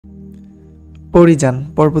পরিজান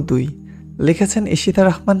পর্ব ২ লিখেছেন ইশিতা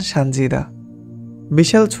রহমান সানজিদা।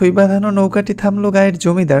 বিশাল ছই বাঁধানো নৌকাটি থামল গায়ের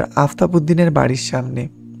জমিদার আফতাবউদ্দিনের বাড়ির সামনে।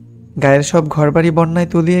 গায়ের সব ঘরবাড়ি বন্যায়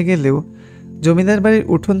তলিয়ে গেলেও জমিদার বাড়ির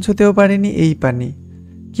উঠোন ছুতেও পারেনি এই পানি।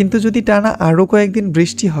 কিন্তু যদি টানা আরও কয়েকদিন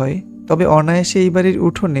বৃষ্টি হয় তবে অনায়াসে এই বাড়ির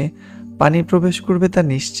উঠোনে পানি প্রবেশ করবে তা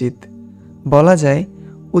নিশ্চিত। বলা যায়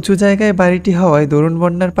উঁচু জায়গায় বাড়িটি হওয়ায় দরুণ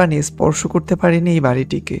বন্যার পানি স্পর্শ করতে পারেনি এই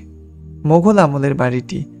বাড়িটিকে। মোগল আমলের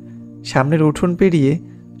বাড়িটি। সামনের উঠোন পেরিয়ে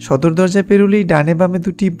সদর দরজা পেরুলেই ডানে বামে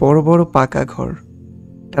দুটি বড় বড় পাকা ঘর।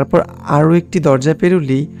 তারপর আরও একটি দরজা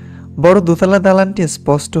পেরুলেই বড় দোতলা দালানটি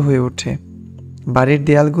স্পষ্ট হয়ে ওঠে। বাড়ির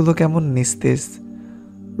দেয়ালগুলো কেমন নিস্তেজ,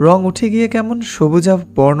 রং উঠে গিয়ে কেমন সবুজাভ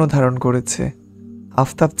বর্ণ ধারণ করেছে।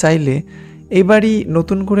 আফতাব চাইলে এই বাড়ি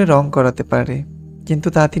নতুন করে রং করাতে পারে, কিন্তু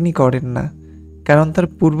তা তিনি করেন না, কারণ তার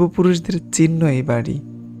পূর্বপুরুষদের চিহ্ন এই বাড়ি।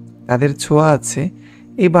 তাদের ছোঁয়া আছে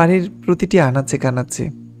এই বাড়ির প্রতিটি আনাচে কানাচে।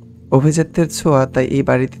 অভিজাত্যের ছোঁয়া তাই এই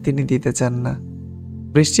বাড়িতে তিনি দিতে চান না।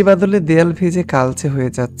 বৃষ্টি বাদলে দেয়াল ভেজে কালচে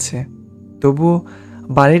হয়ে যাচ্ছে, তবুও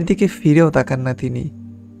বাড়ির দিকে ফিরেও তাকান না তিনি।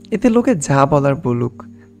 এতে লোকে যা বলার বলুক,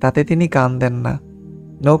 তাতে তিনি কান দেন না।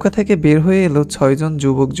 নৌকা থেকে বের হয়ে এলো ৬ জন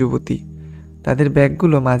যুবক যুবতী। তাদের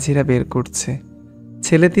ব্যাগগুলো মাঝিরা বের করছে।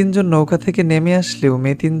 ছেলে ৩ জন নৌকা থেকে নেমে আসলেও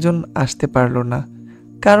মেয়ে ৩ জন আসতে পারল না,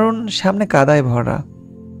 কারণ সামনে কাদায় ভরা।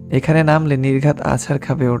 এখানে নামলে নির্ঘাত আছাড়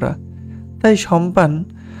খাবে ওরা। তাই সম্পান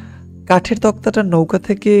কাঠের তক্তাটা নৌকা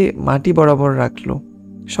থেকে মাটি বরাবর রাখলো।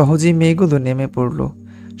 সহজেই মেয়েগুলো নেমে পড়ল।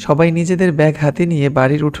 সবাই নিজেদের ব্যাগ হাতে নিয়ে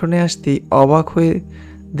বাড়ির উঠোনে আসতেই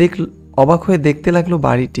অবাক হয়ে দেখতে লাগলো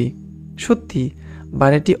বাড়িটি। সত্যি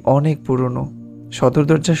বাড়িটি অনেক পুরনো। সদর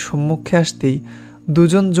দরজার সম্মুখে আসতেই ২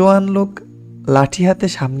 জন জোয়ান লোক লাঠি হাতে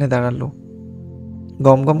সামনে দাঁড়ালো।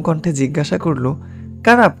 গমগম কণ্ঠে জিজ্ঞাসা করলো,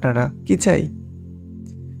 কারা আপনারা, কি চাই?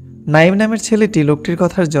 নাইম নামের ছেলেটি লোকটির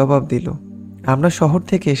কথার জবাব দিল, আমরা শহর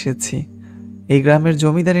থেকে এসেছি। এই গ্রামের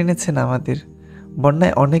জমিদার এনেছেন আমাদের।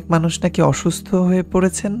 বন্যায় অনেক মানুষ নাকি অসুস্থ হয়ে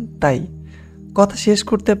পড়েছেন, তাই। কথা শেষ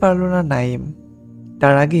করতে পারল না নাইম।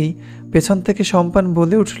 তার আগেই পেছন থেকে সম্পান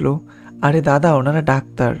বলে উঠল, আরে দাদা, ওনারা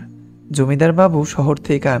ডাক্তার, জমিদার বাবু শহর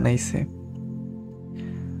থেকে আনাইছে।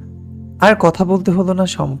 আর কথা বলতে হলো না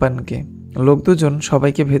সম্পানকে। লোক দুজন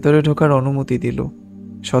সবাইকে ভেতরে ঢোকার অনুমতি দিল।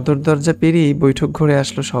 সদর দরজা পেরিয়েই বৈঠক ঘরে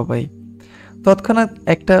আসলো সবাই। তৎক্ষণাৎ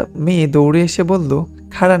একটা মেয়ে দৌড়ে এসে বলল,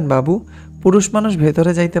 খাড়ান বাবু, পুরুষ মানুষ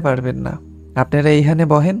ভেতরে যাইতে পারবেন না, আপনারা এইখানে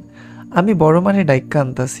বহেন, আমি বড় মানে ডাইক্কা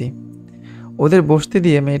আনতাছি। ওদের বসতে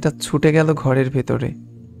দিয়ে মেয়েটা ছুটে গেল ঘরের ভেতরে।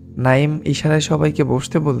 নাইম ইশারায় সবাইকে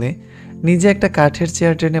বসতে বলে নিজে একটা কাঠের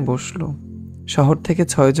চেয়ার টেনে বসলো। শহর থেকে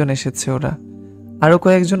 ৬ জন এসেছে ওরা। আরও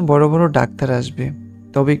কয়েকজন বড় বড় ডাক্তার আসবে,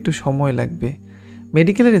 তবে একটু সময় লাগবে।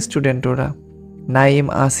 মেডিকেলের স্টুডেন্ট ওরা। নাইম,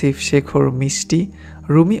 আসিফ, শেখর, মিষ্টি,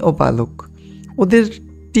 রুমি ও পালক। ওদের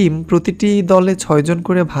টিম প্রতিটি দলে ৬ জন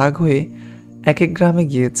করে ভাগ হয়ে এক এক গ্রামে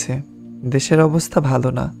গিয়েছে। দেশের অবস্থা ভালো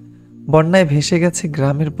না। বন্যায় ভেসে গেছে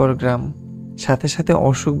গ্রামের পর গ্রাম। সাথে সাথে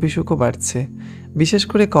অসুখ বিসুখও বাড়ছে, বিশেষ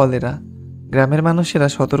করে কলেরা। গ্রামের মানুষেরা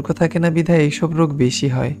সতর্ক থাকে না বিধায় এইসব রোগ বেশি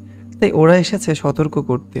হয়। তাই ওরা এসেছে সতর্ক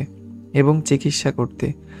করতে এবং চিকিৎসা করতে।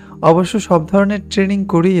 অবশ্য সব ধরনের ট্রেনিং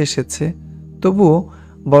করেই এসেছে। তবুও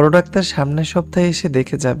বড় ডাক্তার সামনের সপ্তাহে এসে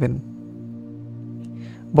দেখে যাবেন।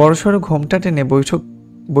 বড়সড় ঘোমটা টেনে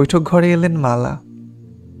বৈঠক ঘরে এলেন মালা,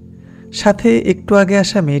 সাথে একটু আগে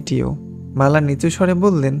আসা মেয়েটিও। মালা নিচু স্বরে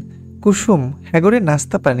বললেন, কুসুম, হ্যাগরে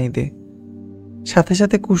নাস্তা পানি দে। সাথে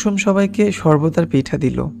সাথে কুসুম সবাইকে শরবত আর পিঠা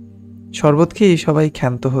দিল। শরবত খেয়েই সবাই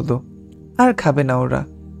ক্ষান্ত হলো, আর খাবে না ওরা।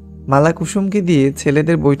 মালা কুসুমকে দিয়ে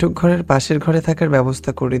ছেলেদের বৈঠক ঘরের পাশের ঘরে থাকার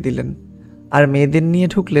ব্যবস্থা করে দিলেন, আর মেয়েদের নিয়ে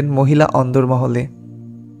ঢুকলেন মহিলা অন্দরমহলে।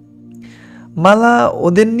 মালা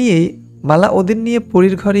ওদের নিয়ে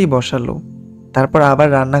পরীর ঘরেই বসালো। তারপর আবার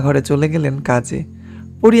রান্নাঘরে চলে গেলেন কাজে।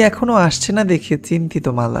 পরী এখনো আসছে না দেখে চিন্তিত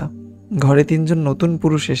মালা। ঘরে ৩ জন নতুন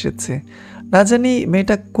পুরুষ এসেছে। না জানি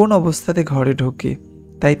মেয়েটা কোন অবস্থাতে ঘরে ঢোকে,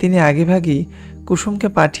 তাই তিনি আগেভাগেই কুসুমকে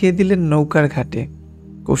পাঠিয়ে দিলেন নৌকার ঘাটে।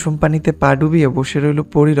 কুসুম পানিতে পা ডুবিয়ে বসে রইল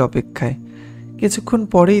পরীর অপেক্ষায়। কিছুক্ষণ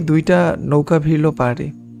পরেই 2টা নৌকা ভিড়ল পাড়ে।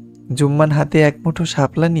 জুম্মান হাতে এক মুঠো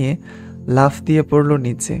শাপলা নিয়ে লাফ দিয়ে পড়ল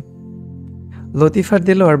নিচে। লতিফার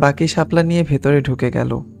দিল আর বাকি শাপলা নিয়ে ভেতরে ঢুকে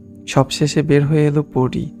গেল। সবশেষে বের হয়ে এলো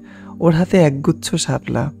পরী। ওর হাতে একগুচ্ছ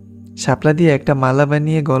শাপলা দিয়ে একটা মালা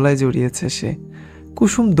বানিয়ে গলায় জড়িয়েছে সে।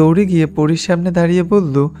 কুসুম দৌড়ে গিয়ে পরীর সামনে দাঁড়িয়ে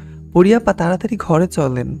বলল, পরিয়াপা, তাড়াতাড়ি ঘরে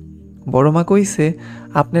চলেন। বড় মা কইছে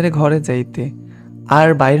আপনারে ঘরে যাইতে, আর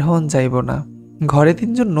বাইর হন যাইব না। ঘরে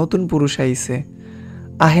 3 জন নতুন পুরুষ আইছে,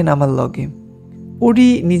 আহেন আমার লগে। পরী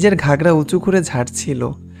নিজের ঘাগরা উঁচু করে ঝাড়ছিল।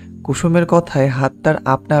 কুসুমের কথায় হাত তার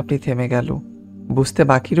আপনা আপনি থেমে গেল। বুঝতে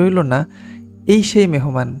বাকি রইল না এই সেই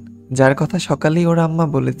মেহমান যার কথা সকালেই ওর আম্মা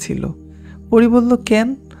বলেছিল। পরী বলল, কেন?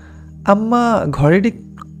 আম্মা ঘরে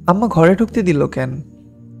আম্মা ঘরে ঢুকতে দিল কেন?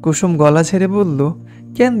 কুসুম গলা ছেড়ে বলল,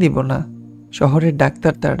 কেন দিব না, শহরের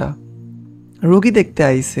ডাক্তার তারা, রোগী দেখতে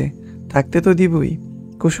আইছে, থাকতে তো দিবই।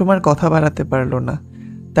 কুসুম আর কথা বাড়াতে পারল না।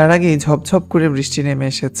 তার আগেই ঝপঝপ করে বৃষ্টি নেমে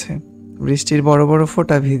এসেছে। বৃষ্টির বড় বড়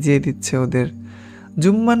ফোঁটা ভিজিয়ে দিচ্ছে ওদের।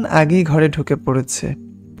 জুম্মান আগেই ঘরে ঢুকে পড়েছে।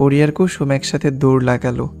 পরি আর কুসুম একসাথে দৌড়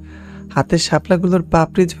লাগালো। হাতের শাপলাগুলোর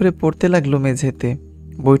পাপড়ি ঝরে পড়তে লাগলো মেঝেতে।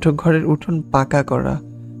 বৈঠক ঘরের উঠোন পাকা করা।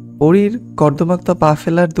 পরির কর্দমাক্ত পা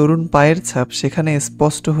ফেলার দরুন পায়ের ছাপ সেখানে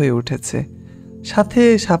স্পষ্ট হয়ে উঠেছে, সাথে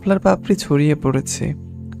শাপলার পাপড়ি ছড়িয়ে পড়েছে।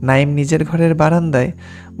 নাইম নিজের ঘরের বারান্দায়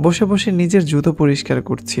বসে বসে নিজের জুতো পরিষ্কার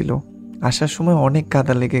করছিল। আসার সময় অনেক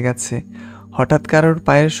কাদা লেগে গেছে। হঠাৎ কারোর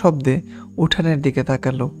পায়ের শব্দে উঠানের দিকে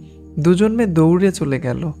তাকালো। দুজন মেয়ে দৌড়ে চলে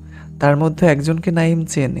গেল। তার মধ্যে একজনকে নাইম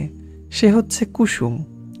চেনে, সে হচ্ছে কুসুম,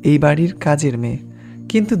 এই বাড়ির কাজের মেয়ে।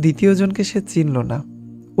 কিন্তু দ্বিতীয়জনকে সে চিনল না।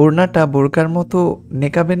 ওড়নাটা বোরকার মতো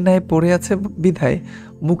নেকাবের ন্যায় পড়ে আছে বিধায়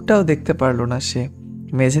মুখটাও দেখতে পারল না সে।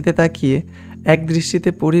 মেঝেতে তাকিয়ে এক দৃষ্টিতে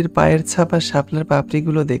পরীর পায়ের ছাপ আর শাপলার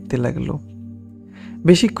পাপড়িগুলো দেখতে লাগলো।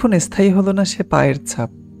 বেশিক্ষণ স্থায়ী হলো না সে পায়ের ছাপ।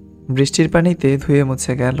 বৃষ্টির পানিতে ধুয়ে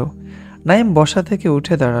মুছে গেল। নাইম বসা থেকে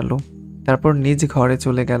উঠে দাঁড়ালো, তারপর নিজ ঘরে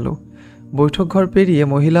চলে গেল। বৈঠক ঘর পেরিয়ে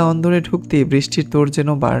মহিলা অন্দরে ঢুকতেই বৃষ্টির তোড় যেন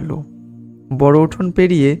বাড়ল। বড় উঠোন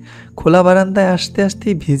পেরিয়ে খোলা বারান্দায় আসতে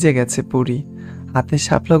আসতেই ভিজে গেছে পরি। হাতের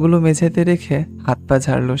শাপলাগুলো মেঝেতে রেখে হাত পা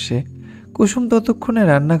ঝাড়ল সে। কুসুম ততক্ষণে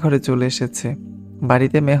রান্নাঘরে চলে এসেছে।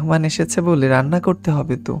 বাড়িতে মেহমান এসেছে বলে রান্না করতে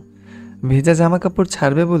হবে তো। ভেজা জামা কাপড়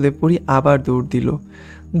ছাড়বে বলে পরি আবার দৌড় দিল।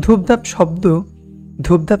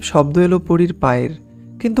 ধূপধাপ শব্দ এলো পরির পায়ের,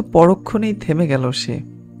 কিন্তু পরক্ষণেই থেমে গেল সে।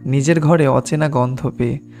 নিজের ঘরে অচেনা গন্ধ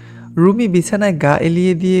পেয়ে রুমি বিছানায় গা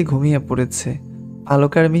এলিয়ে দিয়ে ঘুমিয়ে পড়েছে।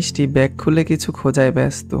 আলোকার মিষ্টি ব্যাগ খুলে কিছু খোঁজায়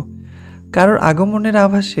ব্যস্ত। কারোর আগমনের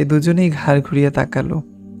আভাসে দুজনেই ঘাড় ঘুরিয়ে তাকালো।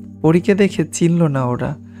 পরীকে দেখে চিনল না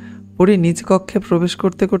ওরা। পরি নিজ কক্ষে প্রবেশ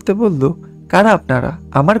করতে করতে বলল, কারা আপনারা,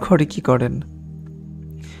 আমার ঘরে কি করেন?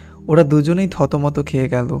 ওরা দুজনেই থতমত খেয়ে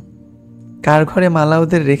গেল। কার ঘরে মালা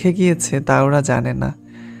ওদের রেখে গিয়েছে তা ওরা জানে না।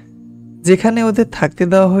 যেখানে ওদের থাকতে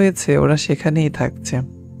দেওয়া হয়েছে ওরা সেখানেই থাকছে।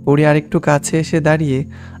 পরি আরেকটু কাছে এসে দাঁড়িয়ে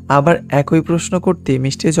আবার একই প্রশ্ন করতে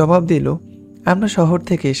মিষ্টি জবাব দিল, আমরা শহর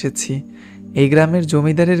থেকে এসেছি। এই গ্রামের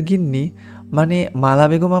জমিদারের গিন্নি মানে মালা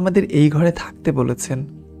বেগম আমাদের এই ঘরে থাকতে বলেছেন।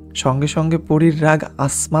 সঙ্গে সঙ্গে পরীর রাগ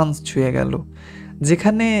আসমান ছুঁয়ে গেল।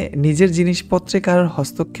 যেখানে নিজের জিনিসপত্রে কারোর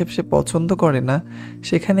হস্তক্ষেপ সে পছন্দ করে না,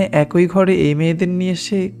 সেখানে একই ঘরে এই মেয়েদের নিয়ে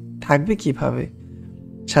সে থাকবে কিভাবে?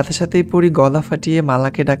 সাথে সাথেই পরি গলা ফাটিয়ে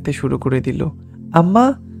মালাকে ডাকতে শুরু করে দিল, আম্মা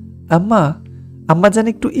আম্মা আম্মা জান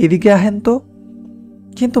একটু এদিকে আহেন তো।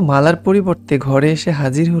 কিন্তু মালার পরিবর্তে ঘরে এসে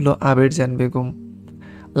হাজির হলো আবেরজান বেগম।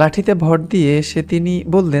 লাঠিতে ভর দিয়ে তিনি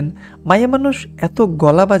বললেন, মাইয়া মানুষ এত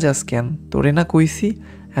গলা বাজাস কেন? তোরে না কইছি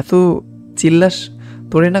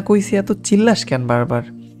এত চিল্লাস কেন বারবার?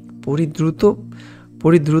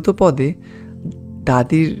 পরি দ্রুত পদে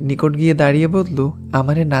দাদির নিকট গিয়ে দাঁড়িয়ে বলল,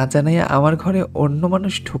 আমারে না জানাইয়া আমার ঘরে অন্য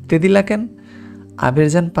মানুষ ঢুকতে দিলা কেন?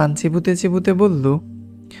 আবেরজান পান চিবুতে চিবুতে বলল,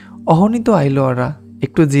 অহনিত আইলো ওরা,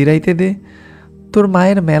 একটু জিরাইতে দে। তোর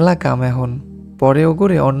মায়ের মেলা কাম এখন, পরে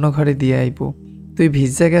ওগরে অন্য ঘরে দিয়ে আইব। তুই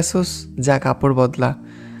ভিজা গেছস, যা কাপড় বদলা।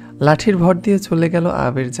 লাঠির ভর দিয়ে চলে গেল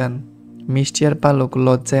আবেরজান। মিষ্টি আর পালক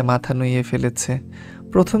লজ্জায় মাথা নুইয়ে ফেলেছে।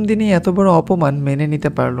 প্রথম দিনই এত বড় অপমান মেনে নিতে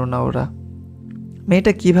পারল না ওরা।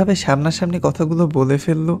 মেয়েটা কিভাবে সামনাসামনি কথাগুলো বলে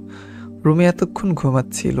ফেলল। রুমে এতক্ষণ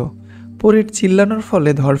ঘুমাচ্ছিল। পরীর চিল্লানোর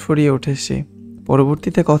ফলে ধরফরিয়ে ওঠে সে।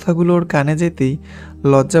 পরবর্তীতে কথাগুলো ওর কানে যেতেই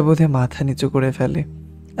লজ্জাবোধে মাথা নিচু করে ফেলে।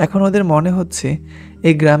 এখন ওদের মনে হচ্ছে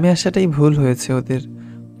এই গ্রামে আসাটাই ভুল হয়েছে ওদের।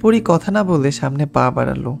 পরি কথা না বলে সামনে পা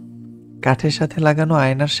বাড়ালো। কাঠের সাথে লাগানো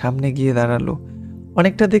আয়নার সামনে গিয়ে দাঁড়ালো।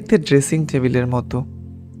 অনেকটা দেখতে ড্রেসিং টেবিলের মতো।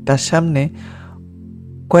 তার সামনে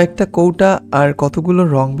কয়েকটা কৌটা আর কতগুলো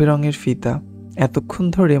রং বেরঙের ফিতা। এতক্ষণ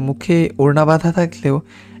ধরে মুখে ওড়না বাঁধা থাকলেও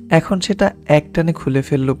এখন সেটা একটানে খুলে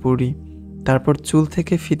ফেলল পরি। তারপর চুল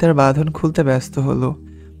থেকে ফিতার বাঁধন খুলতে ব্যস্ত হলো।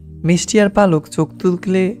 মিষ্টি আর পালক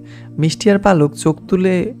চোখ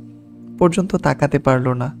তুলে পর্যন্ত তাকাতে পারল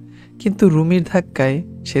না। কিন্তু রুমির ধাক্কায়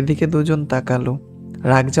সেদিকে দুজন তাকালো।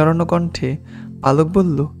 রাগ জড়ানো কণ্ঠে পালক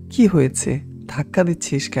বলল, কি হয়েছে, ধাক্কা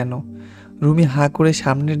দিচ্ছিস কেন? রুমি হাঁ করে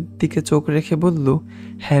সামনের দিকে চোখ রেখে বলল,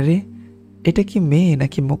 হ্যাঁ রে, এটা কি মেয়ে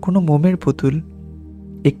নাকি কোনো মোমের পুতুল?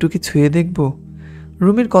 একটু কি ছুঁয়ে দেখব?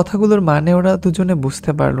 রুমির কথাগুলোর মানে ওরা দুজনে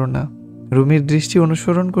বুঝতে পারল না। রুমির দৃষ্টি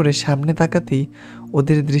অনুসরণ করে সামনে তাকাতেই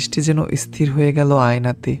ওদের দৃষ্টি যেন স্থির হয়ে গেল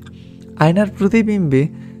আয়নাতে। আয়নার প্রতিবিম্বে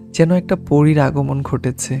যেন একটা পরীর আগমন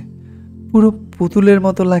ঘটেছে। পুরো পুতুলের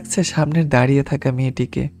মতো লাগছে সামনের দাঁড়িয়ে থাকা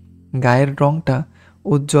মেয়েটিকে। গায়ের রংটা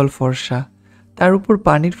উজ্জ্বল ফর্সা, তার উপর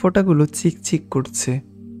পানির ফোঁটাগুলো চিকচিক করছে।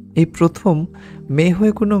 এই প্রথম মেয়ে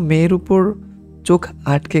হয়ে কোনো মেয়ের উপর চোখ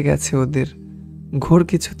আটকে গেছে ওদের।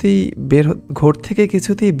 ঘোর থেকে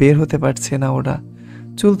কিছুতেই বের হতে পারছে না ওরা।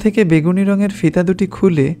 চুল থেকে বেগুনি রঙের ফিতা দুটি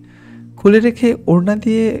খুলে রেখে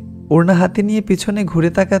ওড়না হাতে নিয়ে পিছনে ঘুরে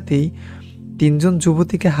তাকাতেই তিনজন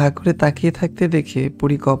যুবতীকে হা করে তাকিয়ে থাকতে দেখে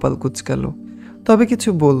পরি কপাল কুঁচকালো, তবে কিছু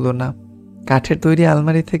বলল না। কাঠের তৈরি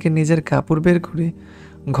আলমারি থেকে নিজের কাপড় বের করে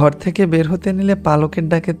ঘর থেকে বের হতে নিলে পালকের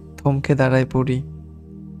ডাকে থমকে দাঁড়ায় পরি।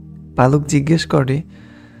 পালক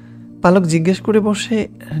জিজ্ঞেস করে বসে,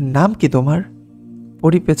 নাম কি তোমার?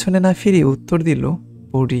 পরি পেছনে না ফিরিয়ে উত্তর দিল,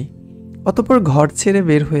 পরি। অতঃপর ঘর ছেড়ে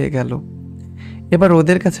বের হয়ে গেল। এবার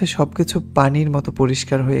ওদের কাছে সবকিছু পানির মতো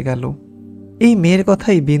পরিষ্কার হয়ে গেল। এই মেয়ের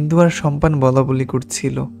কথাই বিন্দু আর সম্পান বলা বলি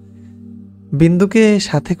করছিল। বিন্দুকে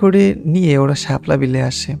সাথে করে নিয়ে ওরা শাপলা বিলে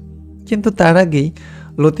আসে, কিন্তু তার আগেই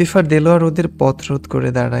লতিফার দেলোয়ার ওদের পথ রোধ করে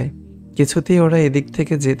দাঁড়ায়। কিছুতেই ওরা এদিক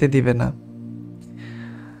থেকে যেতে দিবে না,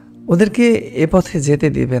 ওদেরকে এ পথে যেতে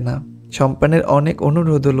দিবে না। সম্পানের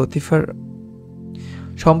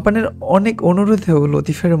অনেক অনুরোধেও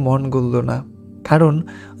লতিফের মন গলল না, কারণ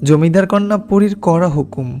জমিদার কন্যা পরীর কড়া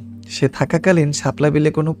হুকুম, সে থাকাকালীন শাপলা বিলে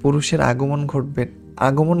কোনো পুরুষের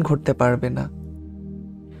আগমন ঘটতে পারবে না।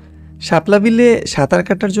 শাপলা বিলে সাঁতার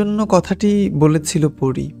কাটার জন্য কথাটি বলেছিল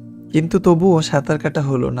পরী, কিন্তু তবুও সাঁতার কাটা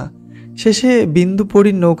হলো না। শেষে বিন্দু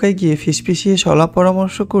পরীর নৌকায় গিয়ে ফিসফিসিয়ে সলা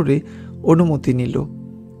পরামর্শ করে অনুমতি নিল।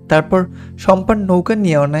 তারপর সম্পান নৌকা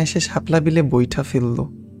নিয়ে অনায়াসে শাপলা বিলে বৈঠা ফেলল।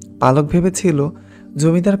 পালক ভেবেছিল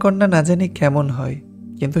জমিদার কন্যা না জানি কেমন হয়,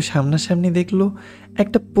 কিন্তু সামনাসামনি দেখল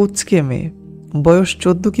একটা পুচকে মেয়ে, বয়স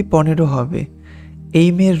 14 কি 15 হবে। এই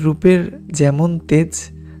মেয়ের রূপের যেমন তেজ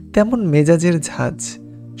তেমন মেজাজের ঝাঁজ,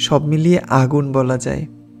 সব মিলিয়ে আগুন বলা যায়।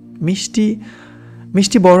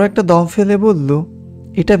 মিষ্টি বড় একটা দম ফেলে বলল,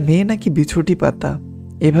 এটা মেয়ে নাকি বিছুটি পাতা?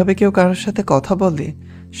 এভাবে কেউ কারোর সাথে কথা বলে?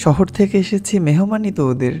 শহর থেকে এসেছি, মেহমানই তো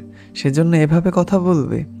ওদের, সেজন্য এভাবে কথা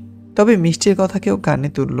বলবে? তবে মিষ্টির কথা কেউ কানে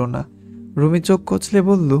তুলল না। রুমি চোখ কচলে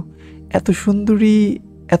বলল, এত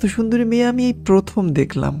সুন্দরী মেয়ে আমি এই প্রথম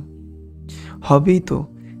দেখলাম। হবেই তো,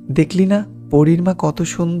 দেখলি না পরীর মা কত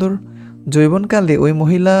সুন্দর? যৌবনকালে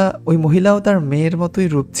ওই মহিলাও তার মেয়ের মতোই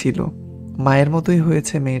রূপ ছিল, মায়ের মতোই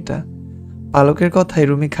হয়েছে মেয়েটা। পালকের কথায়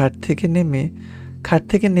রুমি খাট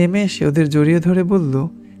থেকে নেমে এসে ওদের জড়িয়ে ধরে বলল,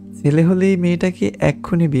 ছেলে হলে এই মেয়েটাকে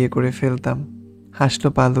এক্ষুনি বিয়ে করে ফেলতাম। হাসল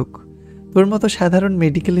পালক, তোর মতো সাধারণ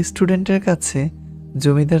মেডিকেল স্টুডেন্টের কাছে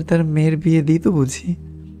জমিদার তার মেয়ের বিয়ে দিত বুঝি?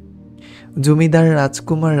 জমিদার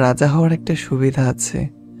রাজকুমার রাজা হওয়ার একটা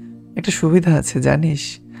সুবিধা আছে জানিস?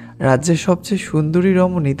 রাজ্যের সবচেয়ে সুন্দরী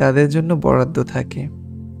রমণী তাদের জন্য বরাদ্দ থাকে।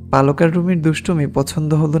 পালক আর রুমির দুষ্টুমি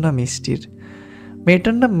পছন্দ হলো না মিষ্টির।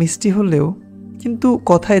 মেয়েটার নাম মিষ্টি হলেও কিন্তু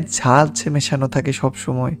কথায় ঝাল মেশানো থাকে সব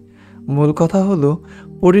সময়। মূল কথা হলো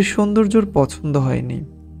পরীর সৌন্দর্যর পছন্দ হয়নি।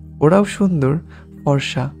 ওরাও সুন্দর,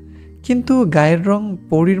 ফর্সা, কিন্তু গায়ের রং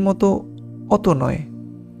পরীর মতো অত নয়।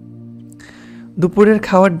 দুপুরের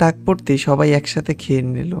খাওয়ার ডাক পড়তেই সবাই একসাথে খেয়ে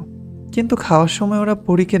নিল, কিন্তু খাওয়ার সময় ওরা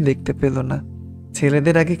পরীকে দেখতে পেল না।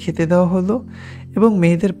 ছেলেদের আগে খেতে দেওয়া হলো এবং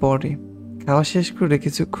মেয়েদের পরে। খাওয়া শেষ করে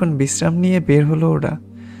কিছুক্ষণ বিশ্রাম নিয়ে বের হলো ওরা।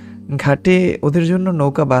 ঘাটে ওদের জন্য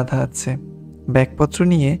নৌকা বাঁধা আছে। ব্যাগপত্র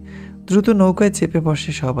নিয়ে দ্রুত নৌকায় চেপে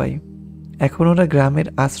বসে সবাই। এখন ওরা গ্রামের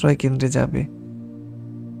আশ্রয় কেন্দ্রে যাবে।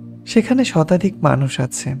 সেখানে শতাধিক মানুষ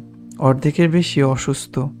আছে, অর্ধেকের বেশি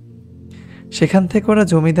অসুস্থ। সেখান থেকে ওরা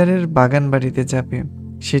জমিদারের বাগান বাড়িতে যাবে,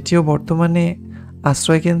 সেটিও বর্তমানে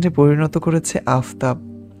আশ্রয় কেন্দ্রে পরিণত করেছে আফতাব।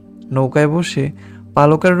 নৌকায় বসে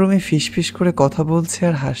পালকার রুমে ফিসফিস করে কথা বলছে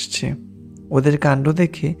আর হাসছে। ওদের কাণ্ড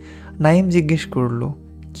দেখে নাইম জিজ্ঞেস করলো,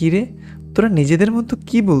 কিরে তোরা নিজেদের মতো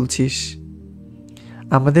কি বলছিস?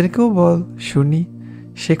 আমাদেরকেও বল শুনি।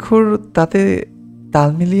 শেখর তাতে তাল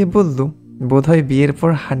মিলিয়ে বলল, বোধহয় বিয়ের পর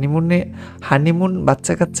হানিমুন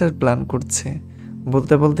বাচ্চা কাচ্চার প্ল্যান করছে।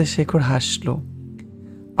 বলতে বলতে শেখর হাসলো।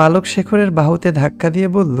 পালক শেখরের বাহুতে ধাক্কা দিয়ে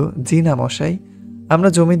বলল, জি না মশাই, আমরা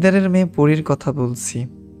জমিদারের মেয়ে পরীর কথা বলছি।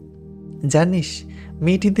 জানিস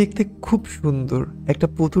মেয়েটি দেখতে খুব সুন্দর, একটা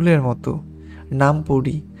পুতুলের মতো। নাম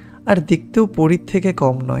পরী, আর দেখতেও পরীর থেকে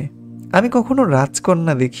কম নয়। আমি কখনো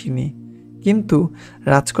রাজকন্যা দেখিনি, কিন্তু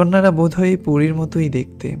রাজকন্যারা বোধহয় পরীর মতোই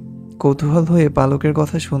দেখতে। কৌতূহল হয়ে পালকের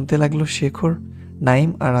কথা শুনতে লাগলো শেখর, নাইম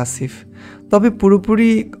আর আসিফ। তবে পুরোপুরি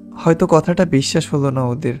হয়তো কথাটা বিশ্বাস হলো না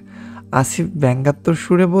ওদের। আসিফ ব্যঙ্গাত্মক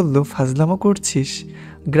সুরে বলল, ফাজলামো করছিস?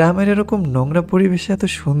 গ্রামের এরকম নোংরা পরিবেশে এত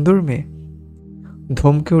সুন্দর মেয়ে?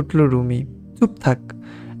 ধমকে উঠল রুমি, চুপ থাক।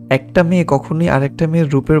 একটা মেয়ে কখনোই আরেকটা মেয়ের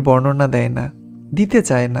রূপের বর্ণনা দেয় না, দিতে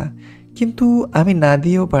চায় না, কিন্তু আমি না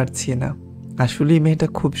দিয়েও পারছি না। আসলেই মেয়েটা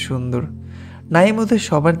খুব সুন্দর। নাইম ওদের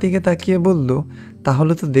সবার দিকে তাকিয়ে বলল,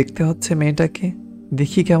 তাহলে তো দেখতে হচ্ছে মেয়েটাকে,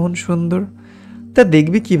 দেখি কেমন সুন্দর। তা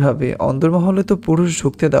দেখবি কিভাবে? অন্দরমহলে তো পুরুষ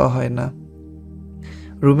ঢুকতে দেওয়া হয় না।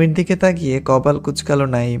 রুমের দিকে তাকিয়ে কপাল কুঁচকালো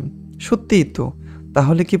নাইম। সত্যিই তো,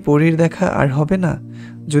 তাহলে কি পরীর দেখা আর হবে না?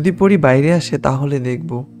 যদি পরী বাইরে আসে তাহলে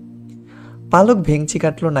দেখব। পালক ভেঙচি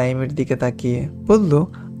কাটলো নাইমের দিকে তাকিয়ে, বলল,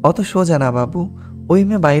 অত সোজা না বাবু, ওই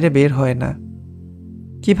মেয়ে বাইরে বের হয় না।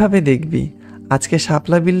 কিভাবে দেখবি? আজকে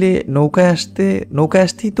শাপলা বিলে নৌকায়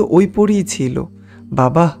আসতেই তো ওই পরীই ছিল।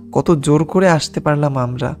 বাবা, কত জোর করে আসতে পারলাম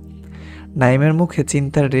আমরা। নাইমের মুখে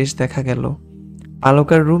চিন্তার রেশ দেখা গেল।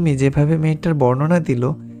 পালকার রুমি যেভাবে মেয়েটার বর্ণনা দিল,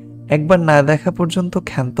 একবার না দেখা পর্যন্ত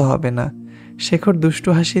ক্ষান্ত হবে না। শেখর দুষ্টু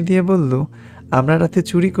হাসি দিয়ে বলল, আমরা রাতে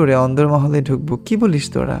চুরি করে অন্দরমহলে ঢুকবো, কি বলিস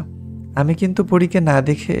তোরা? আমি কিন্তু পরীকে না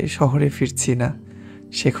দেখে শহরে ফিরছি না।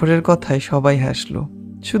 শেখরের কথায় সবাই হাসলো,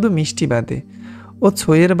 শুধু মিষ্টি বাদে।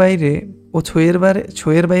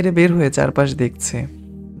 ছইয়ের বাইরে বের হয়ে চারপাশ দেখছে।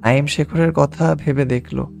 নাইম শেখরের কথা ভেবে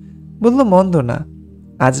দেখল, বলল, মন্দ না।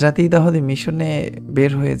 আজ রাতেই তাহলে মিশনে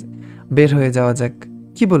বের হয়ে যাওয়া যাক,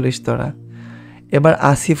 কি বলিস তোরা? এবার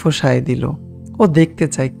আসিফও সায় দিল, ও দেখতে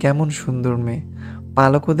চাই কেমন সুন্দর মেয়ে।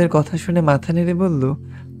 পালক ওদের কথা শুনে মাথা নেড়ে বলল,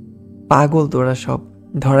 পাগল তোরা সব,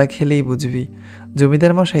 ধরা খেলেই বুঝবি।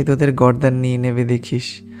 জমিদার মশাই তোদের গর্দান নিয়ে নেবে দেখিস।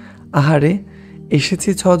 আহারে, এসেছি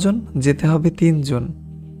 6 জন, যেতে হবে 3 জন।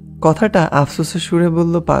 কথাটা আফসোসের সুরে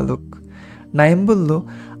বলল পালক। নাইম বলল,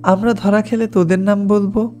 আমরা ধরা খেলে তোদের নাম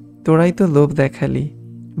বলবো? তোরাই তো লোভ দেখালি।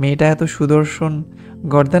 মেয়েটা এত সুদর্শন,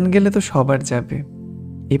 গর্দান গেলে তো সবার যাবে।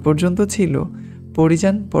 এই পর্যন্ত ছিল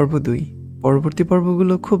পরিজান পর্ব 2। পরবর্তী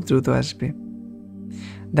পর্বগুলো খুব দ্রুত আসবে।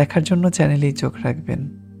 দেখার জন্য চ্যানেলেই চোখ রাখবেন।